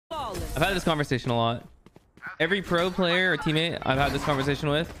I've had this conversation a lot. Every pro player or teammate I've had this conversation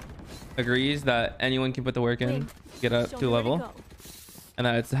with agrees that anyone can put the work in to get up to a level, and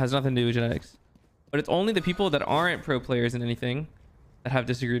that it has nothing to do with genetics. But it's only the people that aren't pro players in anything that have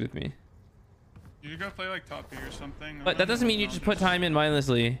disagreed with me. You go play like top B or something. But that doesn't mean you just put time in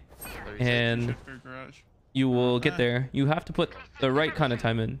mindlessly and you will get there. You have to put the right kind of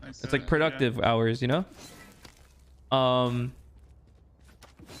time in. It's like productive hours, you know? I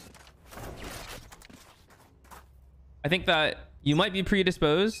think that you might be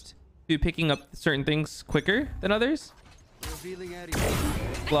predisposed to picking up certain things quicker than others.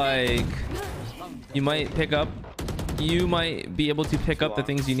 Like you might be able to pick up the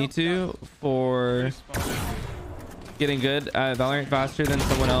things you need to for getting good at Valorant faster than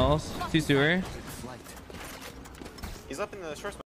someone else. Too sewer. He's up in the short